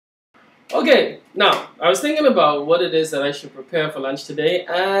Okay, now I was thinking about what it is that I should prepare for lunch today,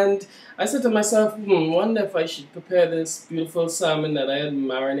 and I said to myself, wonder if I should prepare this beautiful salmon that I had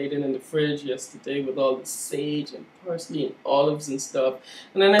marinated in the fridge yesterday with all the sage and parsley and olives and stuff.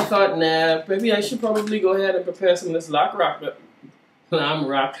 And then I thought, nah, maybe I should probably go ahead and prepare some of this lamb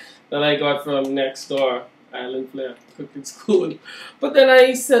rack that I got from next door. Island Flair cooking school. But then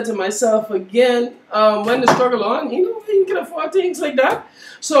I said to myself again, when the struggle on, you can afford things like that.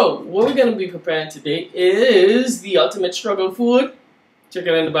 So what we're going to be preparing today is the ultimate struggle food,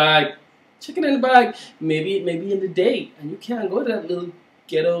 chicken in the bag. Chicken in the bag, maybe in the day, and you can go to that little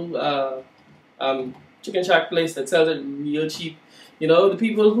ghetto chicken shack place that sells it real cheap. You know, the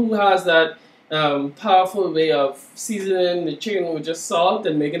people who has that powerful way of seasoning the chicken with just salt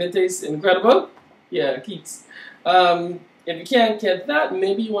and making it taste incredible. Yeah, Keats. If you can't get that,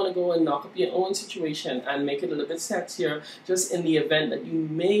 maybe you want to go and knock up your own situation and make it a little bit sexier, just in the event that you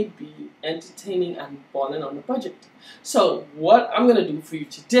may be entertaining and balling on a budget. So what I'm going to do for you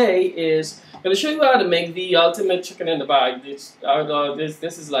today is I'm going to show you how to make the ultimate chicken in the bag. This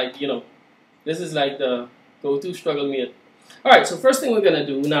is like, this is like the go-to struggle meal. Alright, so first thing we're going to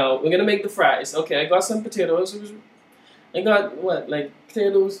do now, we're going to make the fries. Okay, I got some potatoes. I got, like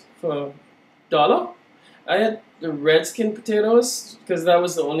potatoes for $1. I had the red skin potatoes because that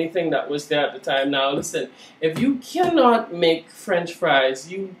was the only thing that was there at the time. Now listen, if you cannot make French fries,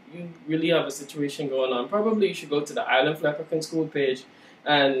 you really have a situation going on. Probably you should go to the Island Flair Cooking School page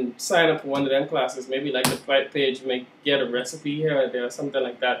and sign up for one of them classes. Maybe like the right page, get a recipe here or there, something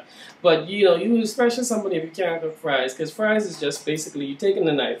like that. But you especially somebody if you can't cook fries, because fries is just basically you taking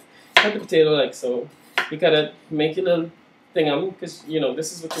the knife, cut the potato like so. You gotta make your little thing because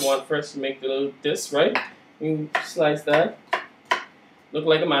this is what you want first. You make the little right. You slice that. Look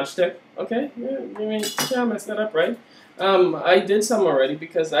like a matchstick. Okay, yeah, you can't mess that up, right? I did some already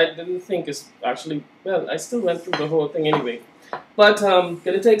because I didn't think it's actually, well, I still went through the whole thing anyway. But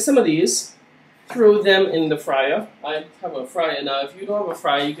gonna take some of these, throw them in the fryer. I have a fryer now. If you don't have a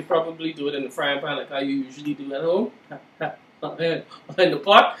fryer, you could probably do it in the frying pan like I usually do at home, in the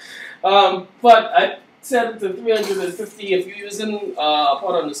pot. But I set it to 350. If you're using a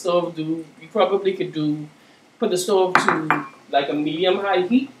pot on the stove, you probably could put the stove to like a medium-high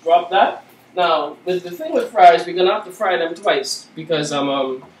heat, drop that. Now, with the thing with fries, we're gonna have to fry them twice because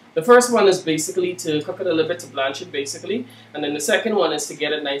the first one is basically to cook it a little bit, to blanch it basically, and then the second one is to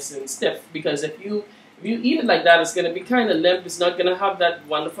get it nice and stiff. Because if you eat it like that, it's gonna be kind of limp. It's not gonna have that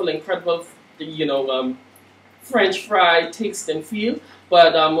wonderful, incredible, French fry taste and feel.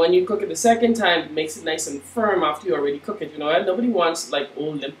 But when you cook it the second time, it makes it nice and firm after you already cook it. And nobody wants like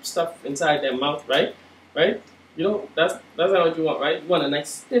old limp stuff inside their mouth, right? Right? That's not what you want, right? You want a nice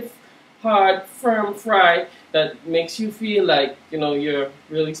stiff, hard, firm fry that makes you feel like you're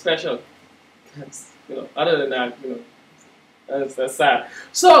really special. That's, other than that, that's sad.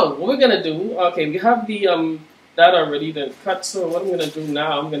 So what we're gonna do? Okay, we have the that already then cut. So what I'm gonna do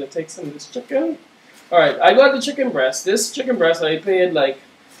now? I'm gonna take some of this chicken. All right, I got the chicken breast. This chicken breast I paid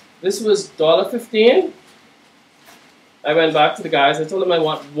this was $1.15. I went back to the guys. I told them I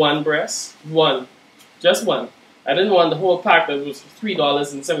want one breast, just one. I didn't want the whole pack that was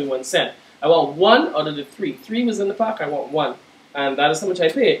 $3.71. I want one out of the three. Three was in the pack. I want one, and that is how much I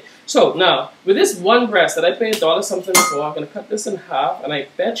paid. So now with this one breast that I paid $1 something for, I'm gonna cut this in half, and I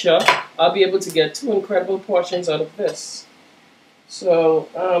betcha I'll be able to get 2 incredible portions out of this. So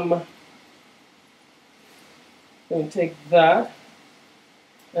I'm going to take that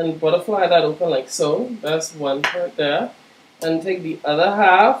and butterfly that open like so. That's one part there. And take the other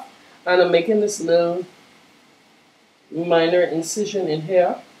half, and I'm making this little minor incision in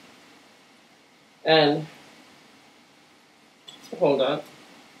here. And hold on.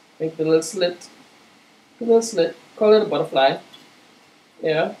 Make the little slit. Call it a butterfly.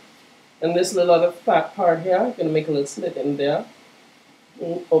 Yeah. And this little other fat part here, I'm going to make a little slit in there.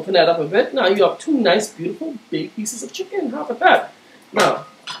 Open that up a bit. Now you have 2 nice, beautiful, big pieces of chicken. How about that? Now,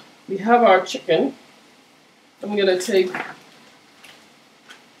 we have our chicken. I'm going to take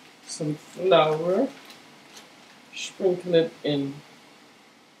some flour, sprinkle it in.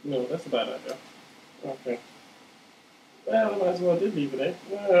 No, that's a bad idea. Okay. Well, I might as well do leave it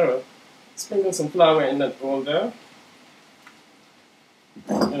there. Sprinkle some flour in that bowl there.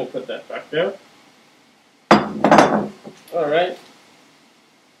 I'm going to put that back there. Alright.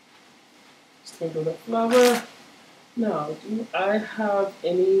 Sprinkle the flour. Now, do I have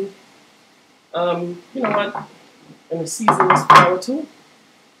any, you know what, I'm going to season this flour too.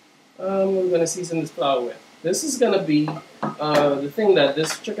 I'm going to season this flour with. This is going to be the thing that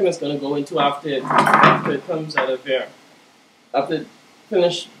this chicken is going to go into after it comes out of there. After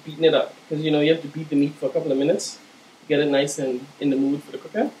finish beating it up because you know you have to beat the meat for a couple of minutes, get it nice and in the mood for the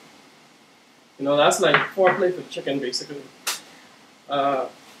cooking. You know, that's like foreplay for the chicken basically. And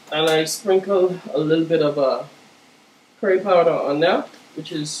I sprinkle a little bit of curry powder on there,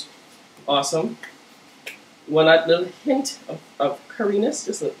 which is awesome. Want that little hint of curriness,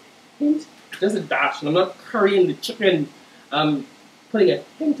 just a hint, just a dash. And I'm not currying the chicken, I'm putting a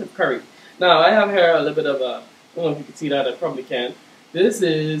hint of curry. Now, I have here a little bit of I don't know if you can see that, I probably can. This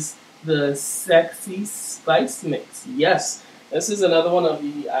is the sexy spice mix. Yes, this is another one of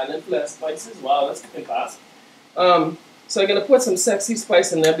the island flair spices. Wow, that's cooking class. So I'm going to put some sexy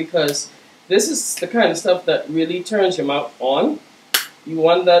spice in there because this is the kind of stuff that really turns your mouth on. You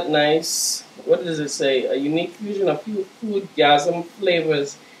want that nice, what does it say? A unique fusion of foodgasm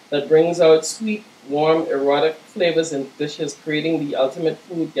flavors that brings out sweet, warm, erotic flavors in dishes, creating the ultimate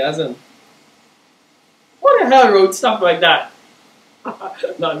foodgasm. What the hell wrote stuff like that?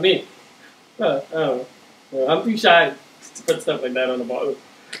 Not me. I don't know. I'm too shy to put stuff like that on the bottle.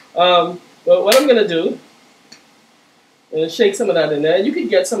 But what I'm going to do is shake some of that in there. You can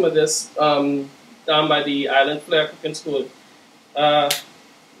get some of this down by the Island Flair Cooking School.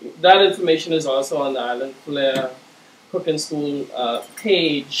 That information is also on the Island Flair Cooking School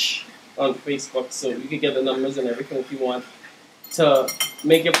page on Facebook, so you can get the numbers and everything if you want to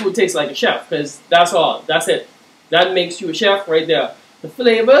make your food taste like a chef, because that's all. That's it. That makes you a chef right there. The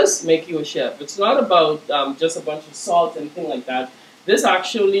flavors make you a chef. It's not about just a bunch of salt and anything like that. This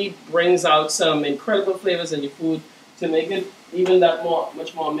actually brings out some incredible flavors in your food to make it even that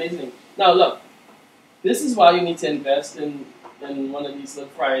much more amazing. Now look, this is why you need to invest in one of these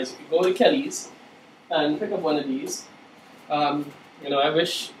little fryers. You go to Kelly's and pick up one of these. You know, I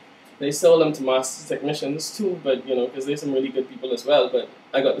wish they sold them to master technicians too, but you know, because there's some really good people as well. But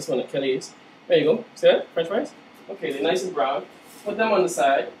I got this one at Kelly's. There you go. See that? French fries. Okay, they're nice and brown. Put them on the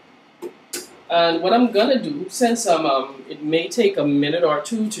side. And what I'm gonna do, since it may take a minute or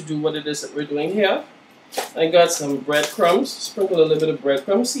two to do what it is that we're doing here, I got some breadcrumbs. Sprinkle a little bit of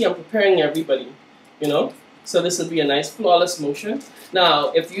breadcrumbs. See, I'm preparing everybody, you know. So this will be a nice flawless motion.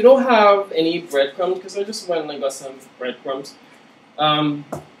 Now, if you don't have any breadcrumbs, because I just went and I got some breadcrumbs.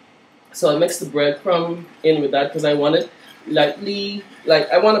 So I mixed the breadcrumb in with that because I want it lightly, like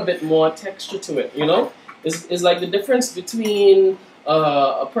I want a bit more texture to it, you know. It's like the difference between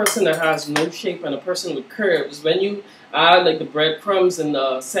a person that has no shape and a person with curves. When you add like the breadcrumbs and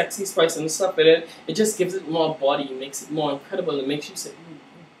the sexy spice and stuff in it, it just gives it more body, makes it more incredible. It makes you say,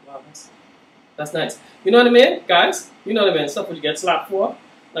 wow, that's nice. You know what I mean, guys? You know what I mean? Stuff what you get slapped for.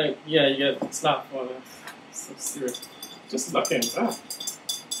 Like, yeah, you get slapped for. So serious. Just looking. Ah.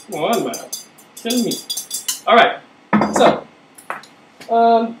 Come on, man. Kill me. Alright. So,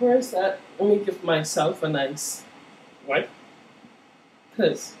 where's that? Let me give myself a nice wipe.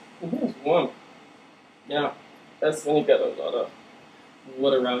 Because it's warm. Yeah. That's when you get a lot of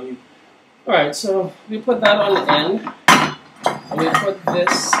wood around you. Alright, so we put that on the end. And we put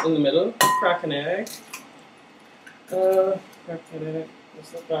this in the middle. Crack an egg. Crack an egg.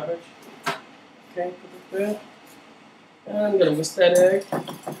 What's that garbage? Okay, put it there. And I'm gonna whisk that egg.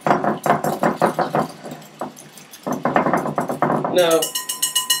 Now,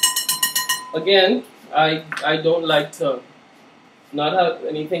 again, I don't like to not have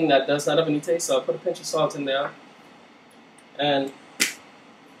anything that does not have any taste, so I'll put a pinch of salt in there. And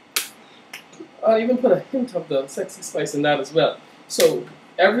I'll even put a hint of the sexy spice in that as well. So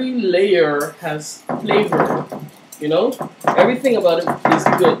every layer has flavor, you know? Everything about it is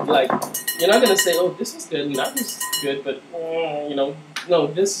good. Like, you're not going to say, oh, this was good and that was good, but, you know, no,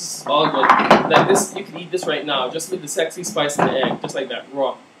 this is all good. Like this, you can eat this right now, just with the sexy spice and the egg, just like that,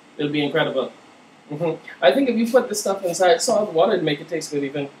 raw. It'll be incredible. I think if you put this stuff inside salt water, it'd make it taste good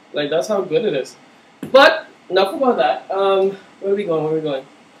even. Like, that's how good it is. But, enough about that. Where are we going? Where are we going?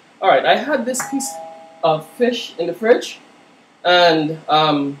 Alright, I had this piece of fish in the fridge. And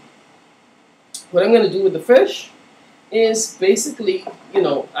what I'm going to do with the fish is basically, you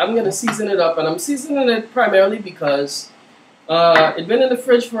know, I'm going to season it up. And I'm seasoning it primarily because it's been in the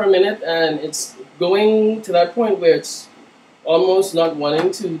fridge for a minute. And it's going to that point where it's almost not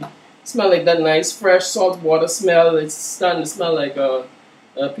wanting to smell like that nice fresh salt water smell. It's starting to smell like a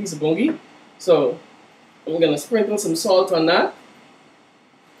piece of bungi. So I'm going to sprinkle some salt on that.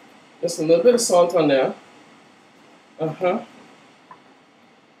 Just a little bit of salt on there.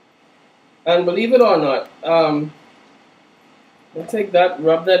 And believe it or not, I'll take that,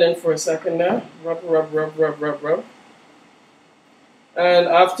 rub that in for a second there. Rub, rub, rub, rub, rub, rub. And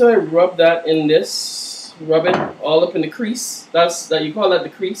after I rub that in this, rub it all up in the crease. You call that the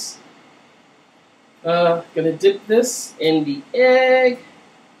crease. Gonna dip this in the egg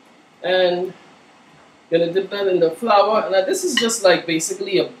and gonna dip that in the flour. And this is just like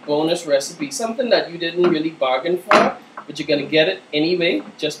basically a bonus recipe, something that you didn't really bargain for, but you're gonna get it anyway,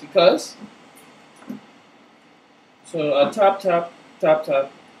 just because. So tap, tap, tap,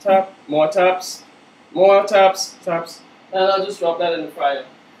 tap, tap, more taps, taps, and I'll just drop that in the fryer.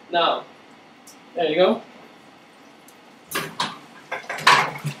 Now, there you go.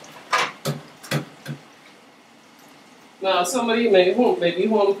 Now, somebody may be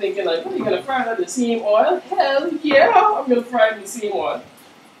home thinking like, "What, are you gonna fry that in the same oil?" Hell yeah, I'm gonna fry it in the same oil.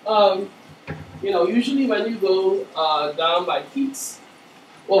 You know, usually when you go down by Keats,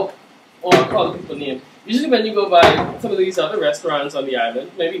 or I'll call people name. Usually when you go by some of these other restaurants on the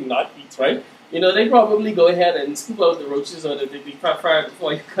island, maybe not Keats, right? You know, they probably go ahead and scoop out the roaches or they be fried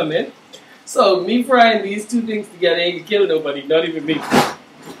before you come in. So me frying these two things together ain't kill nobody, not even me.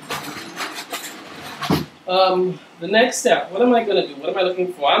 The next step, what am I going to do? What am I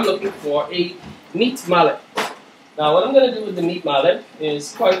looking for? I'm looking for a meat mallet. Now, what I'm going to do with the meat mallet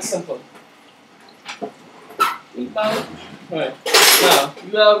is quite simple. Meat mallet. All right. Now,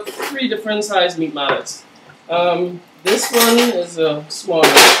 you have 3 different size meat mallets. This one is a small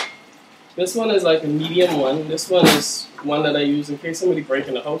one. This one is like a medium one. This one is one that I use in case somebody breaks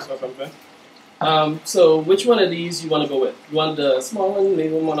in the house or something. So, which one of these you want to go with? You want the small one,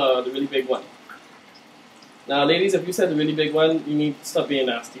 medium one, or the really big one? Now, ladies, if you said the really big one, you need to stop being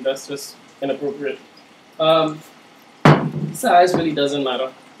nasty. That's just inappropriate. Size really doesn't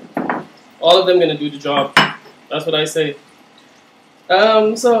matter. All of them gonna do the job. That's what I say.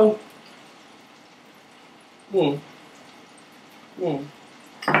 Gonna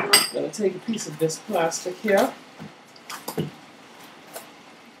take a piece of this plastic here.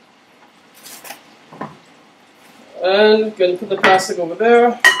 And gonna put the plastic over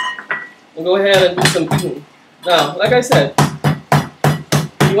there. And go ahead and do some beating. Now, like I said,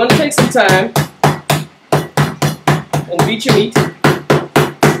 you want to take some time and beat your meat.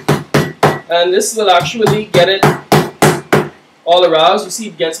 And this will actually get it all aroused. You see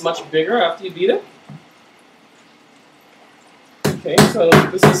it gets much bigger after you beat it. Okay, so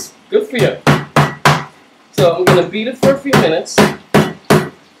this is good for you. So I'm going to beat it for a few minutes.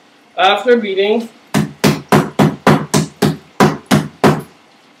 After beating,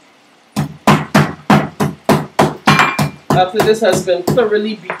 after this has been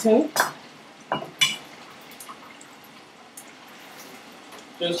thoroughly beaten,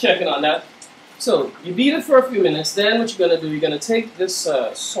 just checking on that. So you beat it for a few minutes. Then what you're gonna do? You're gonna take this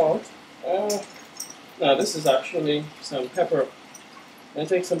salt. No, this is actually some pepper. I'm gonna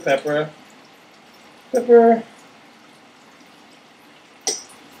take some pepper. Pepper.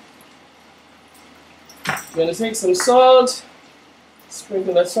 I'm gonna take some salt.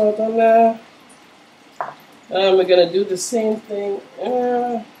 Sprinkle that salt on there. We're going to do the same thing.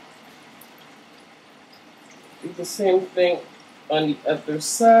 Do the same thing on the other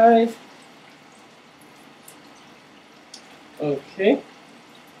side. Okay.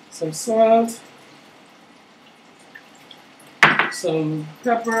 Some salt. Some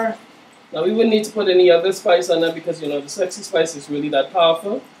pepper. Now we wouldn't need to put any other spice on that because, you know, the sexy spice is really that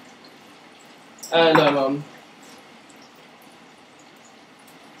powerful. And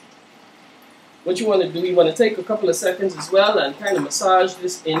what you want to do, you want to take a couple of seconds as well and kind of massage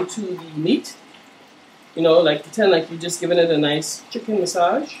this into the meat. You know, like pretend like you're just giving it a nice chicken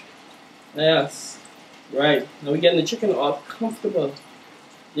massage. Yes, right. Now we're getting the chicken all comfortable.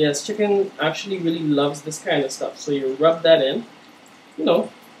 Yes, chicken actually really loves this kind of stuff. So you rub that in. You know,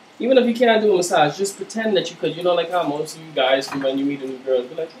 even if you can't do a massage, just pretend that you could. You know, like how most of you guys do when you meet a new girl.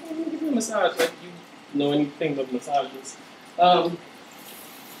 Be like, oh, let me give you a massage. Like you know anything about massages.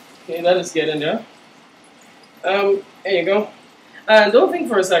 Okay, let us get in there. There you go. And don't think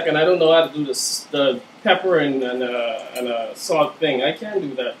for a second, I don't know how to do this, the pepper and salt thing. I can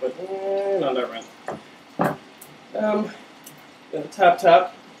do that, but not that right. Gonna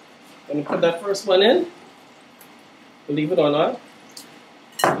tap. Gonna put that first one in. Believe it or not.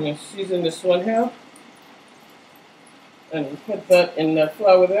 I'm gonna season this one here. And put that in that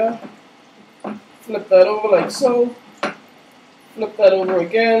flour there. Flip that over like so. Flip that over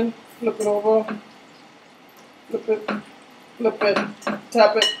again, flip it over, flip it,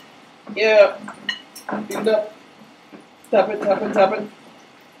 tap it, yeah, beat it up, tap it.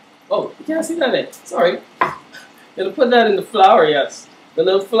 Oh, you can't see that there, sorry. Gonna put that in the flour, yes. The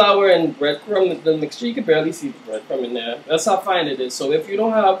little flour and breadcrumb, the mixture, you can barely see the breadcrumb in there. That's how fine it is. So if you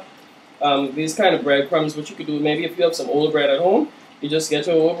don't have these kind of breadcrumbs, what you could do, maybe if you have some old bread at home, you just get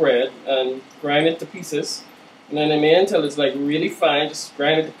your old bread and grind it to pieces. And then until it's like really fine, just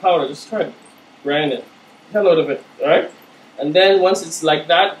grind it to powder. Just try to Grind it. Hell out of it. Alright? And then once it's like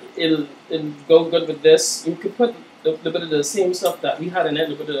that, it'll go good with this. You could put a little bit of the same stuff that we had in it, a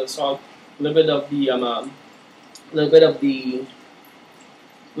little bit of the salt, a little bit of the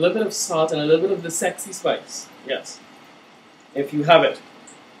a little bit of salt and a little bit of the sexy spice. Yes. If you have it.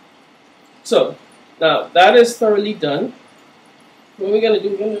 So now that is thoroughly done. What we're gonna do,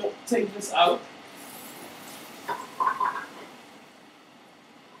 we're gonna take this out.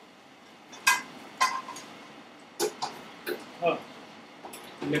 Oh,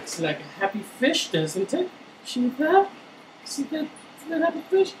 looks like a happy fish, doesn't it? See that? See that? See that happy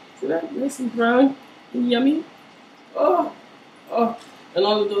fish? See that? Nice and brown and yummy. Oh, oh, and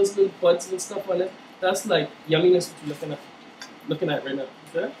all of those little buds and stuff on it. That's like yumminess that you're looking at right now.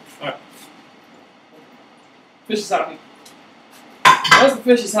 Okay? All right. Fish is happy. As the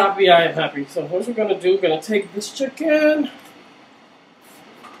fish is happy, I am happy. So what we're gonna do? We're gonna take this chicken,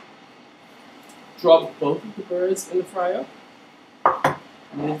 drop both of the birds in the fryer,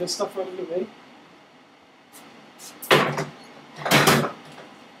 move this stuff out of the way.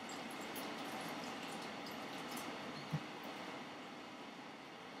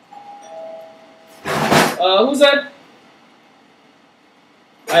 Who's that?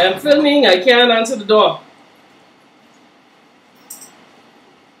 I am filming. I can't answer the door.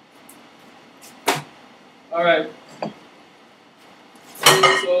 All right.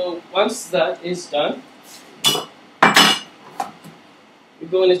 So once that is done, we're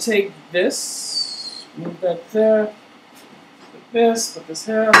going to take this, move that there, put this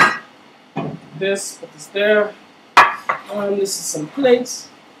here, this, put this there. This is some plates,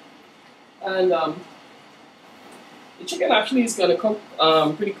 and the chicken actually is going to cook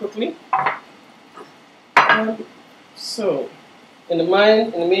pretty quickly. So in the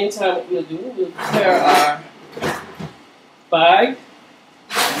meantime, what we'll do, we'll prepare our bag.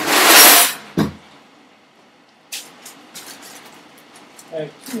 I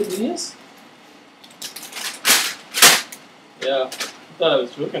have 2 of these. Yeah, I thought I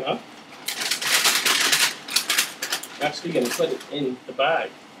was joking, huh? I'm actually going to put it in the bag.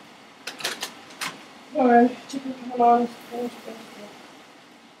 Alright, chicken, come on.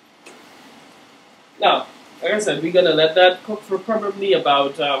 Now, like I said, we're going to let that cook for probably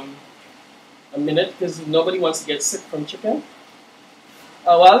about a minute because nobody wants to get sick from chicken.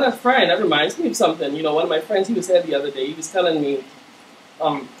 While that's frying, that reminds me of something. You know, one of my friends, he was there the other day, he was telling me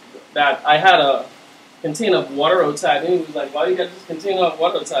that I had a container of water outside, and he was like, why do you got this container of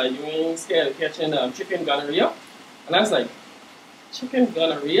water outside? You ain't scared of catching chicken gonorrhea? And I was like, chicken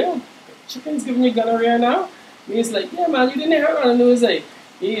gonorrhea? Chicken's giving you gonorrhea now? And he's like, yeah man, you didn't hear on the news, like,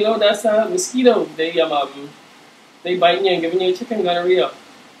 you know, that's a mosquito. They biting you and giving you chicken gonorrhea.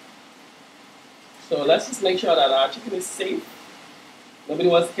 So let's just make sure that our chicken is safe. Nobody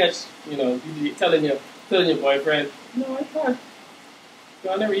wants to catch, you know, you telling your boyfriend, no, I can't.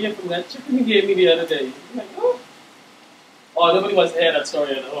 Gonorrhea from that chicken you gave me the other day. I'm like, oh. Oh, nobody wants to hear that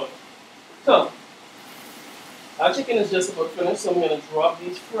story at all. So, our chicken is just about finished, so I'm going to drop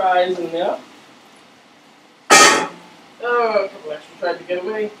these fries in there. Oh, a couple extra tried to get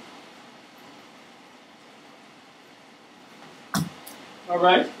away.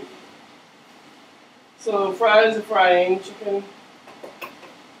 Alright. So, fries are frying, chicken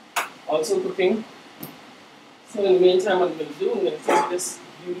also cooking. So in the meantime, what I'm going to do, I'm going to take this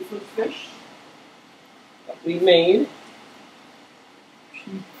beautiful fish that we made.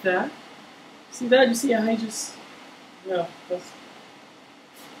 Keep that. See that? You see how I just, yeah, that's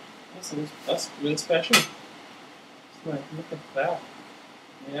really special. It's like, look at that.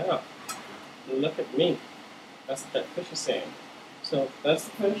 Yeah. Look at me. That's what that fish is saying. So that's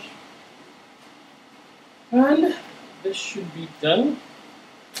the fish. And this should be done.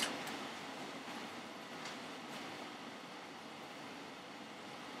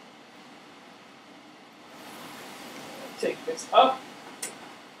 Take this up.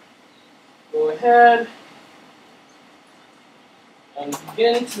 Go ahead and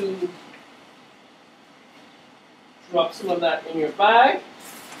begin to drop some of that in your bag.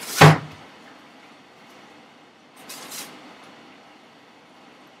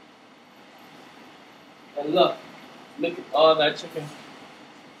 And look at all that chicken.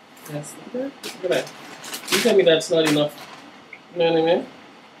 Yes, look at that. You tell me that's not enough. You know what I mean?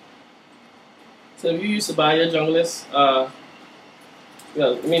 So if you used to buy your junglist, well,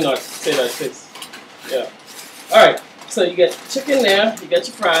 let me not say that, please. Yeah. Alright, so you get chicken there, you get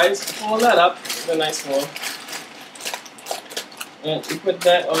your fries, pull that up with a nice fork. And you put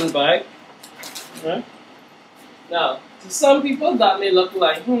that on bag. Alright? Now, to some people that may look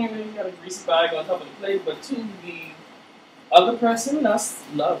like, you got a greasy bag on top of the plate, but to the other person, that's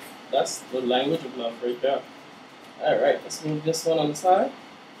love. That's the language of love right there. Alright, let's move this one on the side.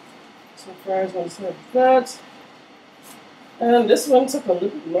 Some fries on the side of that. And this one took a little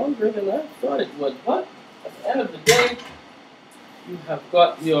bit longer than I thought it would. But at the end of the day, you have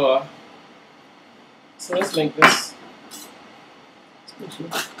got your. So let's make this. Put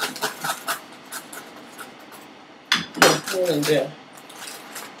it in there.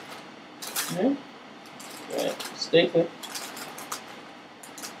 Okay. Right. Stake it.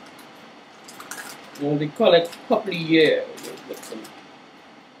 They call it couplier with some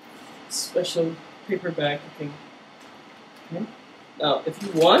special paper bag thing. Okay. Now, if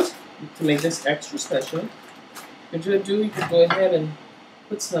you want to make this extra special, what you do, you could go ahead and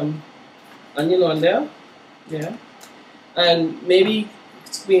put some onion on there, yeah, and maybe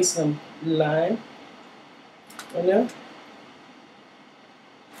squeeze some lime on there.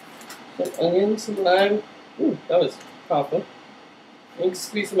 Some onion, some lime. Ooh, that was powerful. You can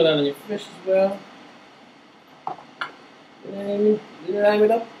squeeze some of that on your fish as well. Lime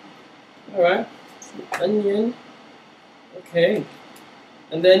it up. Alright. Onion. Okay.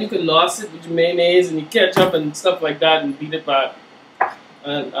 And then you can loss it with your mayonnaise and your ketchup and stuff like that and beat it back.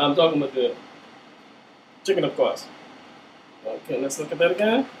 And I'm talking about the chicken, of course. Okay, let's look at that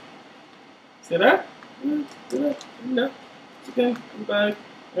again. See that? Do that. No. Chicken in the bag.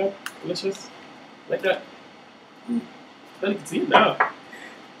 Yep, delicious. Like that. Well, you can see it now.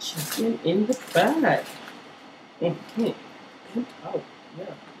 Chicken in the bag. Mm-hmm. Pimped out.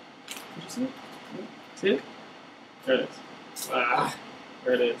 Yeah. Did you see it? See it? There it is. Ah,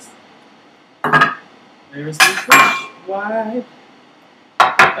 there it is. There's the fish. Wide.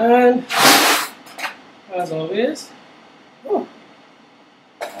 And as always,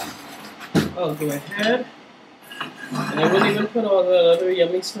 I'll go ahead. And I wouldn't even put all the other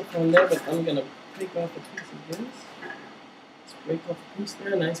yummy stuff on there, but I'm gonna break off a piece of this. Let's break off a piece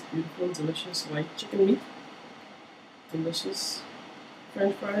there. Nice, beautiful, delicious white chicken meat. Delicious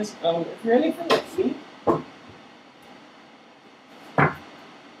French fries. If you're anything like me,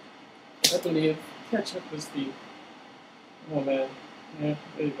 I believe ketchup is the. Oh man. Yeah,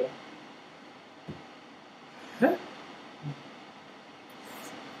 there you go. Huh?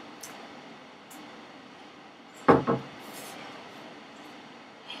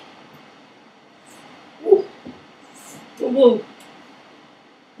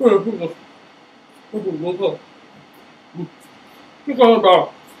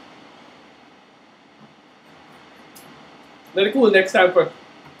 Let it cool next time first.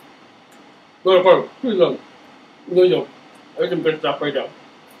 Go. Please go. I can put that right down.